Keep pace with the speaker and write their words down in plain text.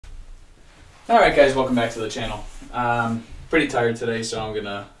Alright guys, welcome back to the channel. Pretty tired today, so I'm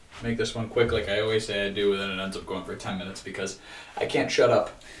gonna make this one quick like I always say I do, and then it ends up going for 10 minutes because I can't shut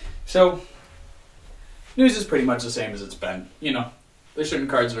up. So, news is pretty much the same as it's been. You know, there's certain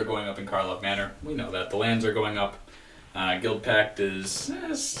cards that are going up in Karlov Manor. We know that. The lands are going up. Guild Pact is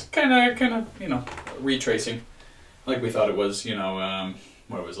kind of, you know, retracing. Like we thought it was, you know,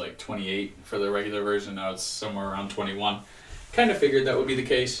 what it was like 28 for the regular version, now it's somewhere around 21. Kind of figured that would be the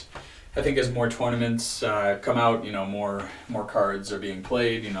case. I think as more tournaments come out, you know, more cards are being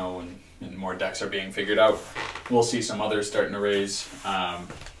played, you know, and more decks are being figured out. We'll see some others starting to raise.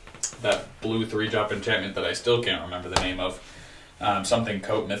 That blue 3-drop enchantment that I still can't remember the name of. Something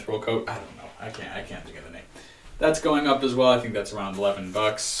coat, mithril coat, I don't know. I can't think of the name. That's going up as well. I think that's around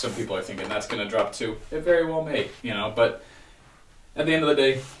 $11. Some people are thinking that's going to drop too. It very well may, you know, but at the end of the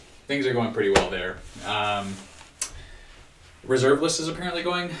day, things are going pretty well there. Reserve list is apparently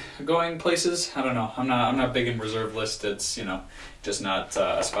going places. I don't know. I'm not big in reserve list. It's, you know, just not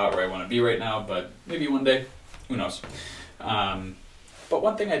a spot where I want to be right now, but maybe one day. Who knows? But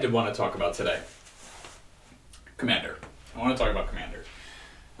one thing I did want to talk about today. Commander. I want to talk about Commander.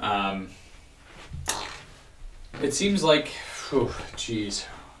 It seems like, geez,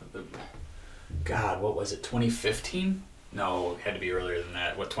 God, what was it, 2015? No, it had to be earlier than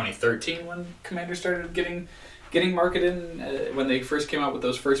that. What, 2013 when Commander started getting marketed when they first came out with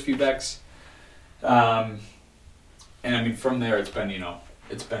those first few decks. And I mean, from there, it's been, you know,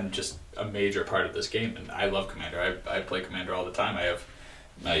 it's been just a major part of this game, and I love Commander. I play Commander all the time.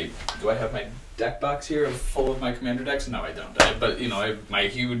 Do I have my deck box here full of my Commander decks? No, I don't. But, you know, I have my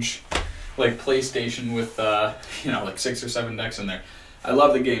huge, like, PlayStation with, you know, like 6 or 7 decks in there. I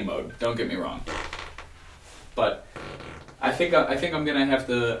love the game mode, don't get me wrong. But I think I'm gonna have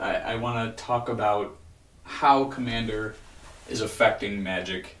to, I want to talk about how Commander is affecting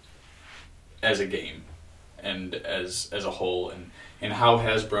Magic as a game and as a whole, and how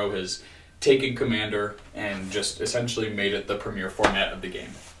Hasbro has taken Commander and just essentially made it the premier format of the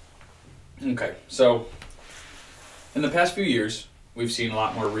game. Okay, so in the past few years, we've seen a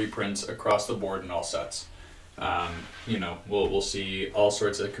lot more reprints across the board in all sets. You know, we'll see all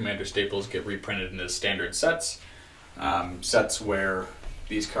sorts of Commander staples get reprinted into standard sets. Sets where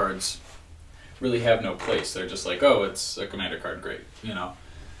these cards really have no place. They're just like, oh, it's a Commander card, great, you know.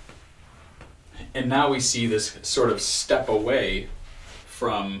 And now we see this sort of step away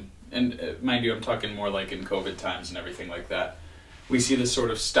from, and mind you, I'm talking more like in COVID times and everything like that. We see this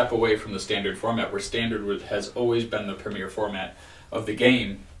sort of step away from the standard format, where standard has always been the premier format of the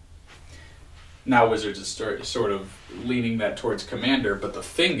game. Now Wizards is sort of leaning that towards Commander, but the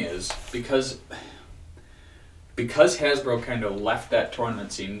thing is, because Hasbro kind of left that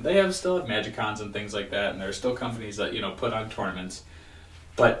tournament scene, they still have Magicons and things like that, and there are still companies that, you know, put on tournaments.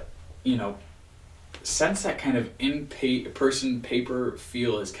 But, you know, since that kind of in-person paper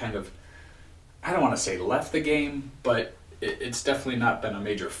feel is kind of, I don't want to say left the game, but it's definitely not been a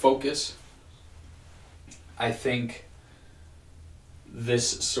major focus. I think this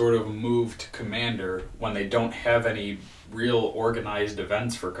sort of move to Commander, when they don't have any real organized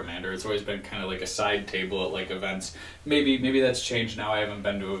events for Commander, it's always been kind of like a side table at like events. Maybe that's changed now. I haven't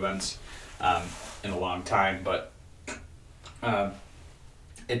been to events in a long time, but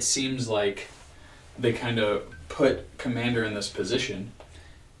it seems like they kind of put Commander in this position,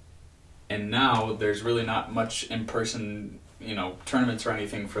 and now there's really not much in-person, you know, tournaments or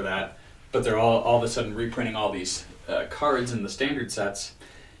anything for that, but they're all of a sudden reprinting all these cards in the standard sets,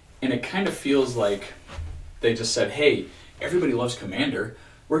 and it kind of feels like they just said, hey, everybody loves Commander,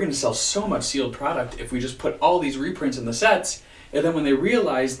 we're going to sell so much sealed product if we just put all these reprints in the sets. And then when they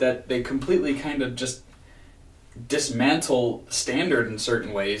realize that they completely kind of just dismantle standard in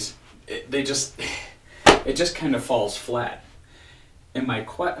certain ways, it just kind of falls flat. And my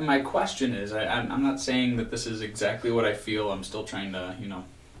question is, I'm not saying that this is exactly what I feel. I'm still trying to, you know,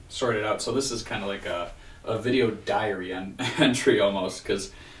 sort it out. So this is kind of like a video diary entry almost,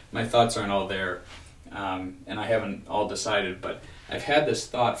 because my thoughts aren't all there, and I haven't all decided, but I've had this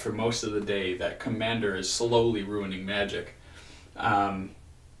thought for most of the day that Commander is slowly ruining Magic, and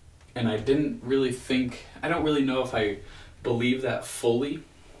I don't really know if I believe that fully,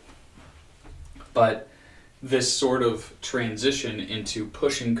 but this sort of transition into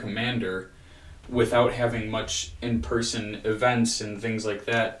pushing Commander without having much in-person events and things like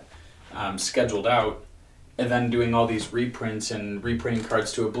that scheduled out, and then doing all these reprints and reprinting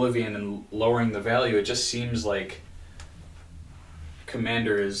cards to oblivion and lowering the value, it just seems like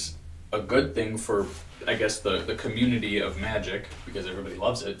Commander is a good thing for, I guess, the community of Magic, because everybody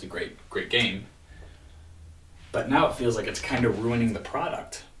loves it. It's a great game. But now it feels like it's kind of ruining the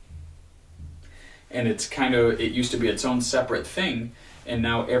product. and it's kind of, it used to be its own separate thing, and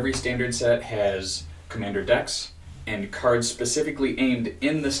now every standard set has commander decks and cards specifically aimed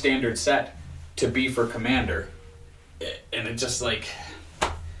in the standard set to be for commander, and it just like,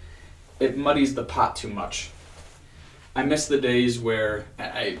 it muddies the pot too much. I miss the days where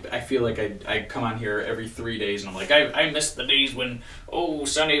I feel like I come on here every 3 days and I'm like, I miss the days when, oh,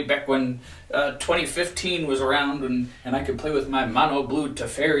 Sonny, back when 2015 was around and I could play with my mono blue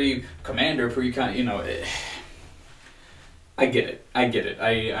Teferi commander pre-con, you know. I get it.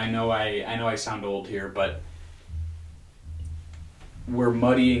 I know I sound old here, but we're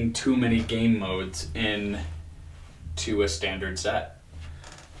muddying too many game modes into a standard set.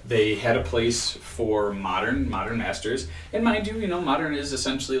 They had a place for modern Masters, and mind you, modern is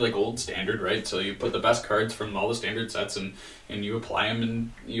essentially like old standard, right? So you put the best cards from all the standard sets and you apply them,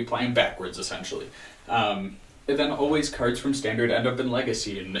 and you apply them backwards essentially. And then always cards from standard end up in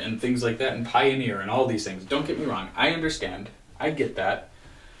legacy and things like that, and pioneer and all these things. Don't get me wrong, I understand, I get that,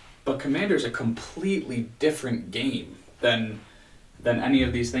 but Commander's a completely different game than any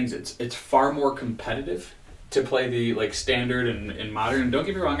of these things. It's far more competitive to play the like standard and modern. And don't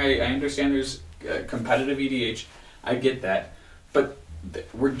get me wrong, I understand there's competitive EDH, I get that, but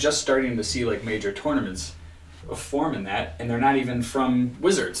we're just starting to see like major tournaments form in that, and they're not even from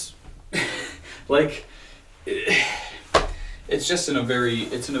Wizards. Like, it's just in a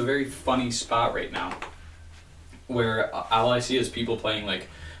very funny spot right now, where all I see is people playing like,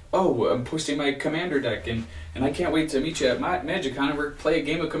 oh, I'm posting my commander deck and I can't wait to meet you at MagicCon and we're play a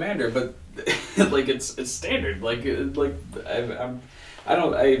game of Commander, but like it's standard. Like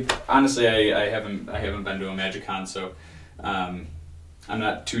I honestly haven't been to a MagicCon, so I'm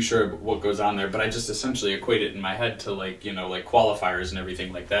not too sure what goes on there, but I just essentially equate it in my head to like qualifiers and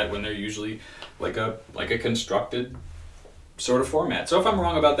everything like that, when they're usually like a constructed sort of format. So if I'm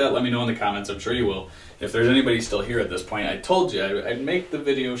wrong about that, let me know in the comments. I'm sure you will. If there's anybody still here at this point, I told you I'd make the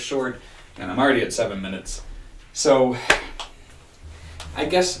video short, and I'm already at 7 minutes. So I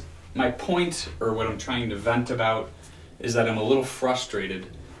guess my point, or what I'm trying to vent about, is that I'm a little frustrated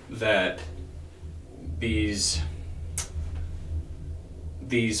that these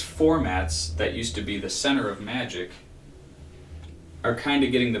formats that used to be the center of Magic are kind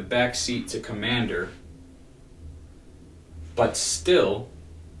of getting the back seat to Commander, but still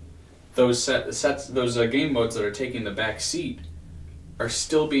those game modes that are taking the back seat are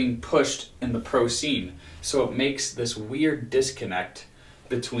still being pushed in the pro scene. So it makes this weird disconnect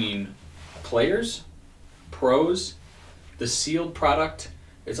between players, pros, the sealed product.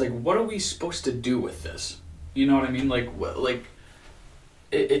 It's like, what are we supposed to do with this? You know what I mean? Like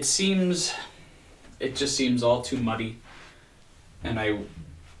it just seems all too muddy. And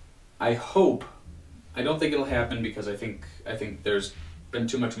I hope, I don't think it'll happen, because I think there's been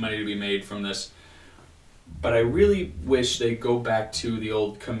too much money to be made from this, but I really wish they go back to the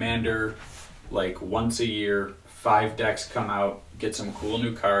old Commander, like once a year, 5 decks come out, get some cool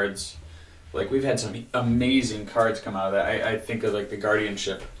new cards. Like, we've had some amazing cards come out of that. I think of like the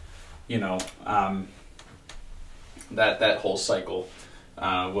Guardianship, that whole cycle.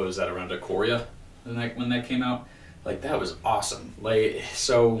 What was that, around Ikoria when that came out? Like, that was awesome. Like,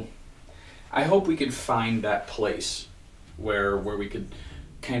 so I hope we could find that place where we could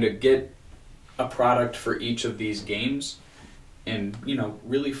kind of get a product for each of these games, and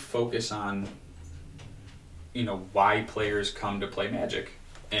really focus on why players come to play Magic,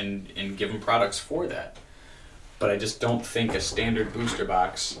 and give them products for that. But I just don't think a standard booster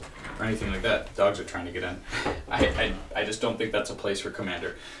box or anything like that, dogs are trying to get in, I just don't think that's a place for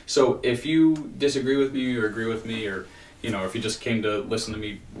Commander. So if you disagree with me or agree with me, or if you just came to listen to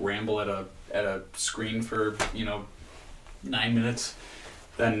me ramble at a screen for 9 minutes,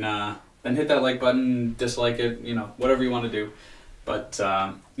 then hit that like button, dislike it, whatever you want to do. But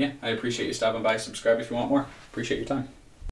yeah, I appreciate you stopping by. Subscribe if you want more. Appreciate your time.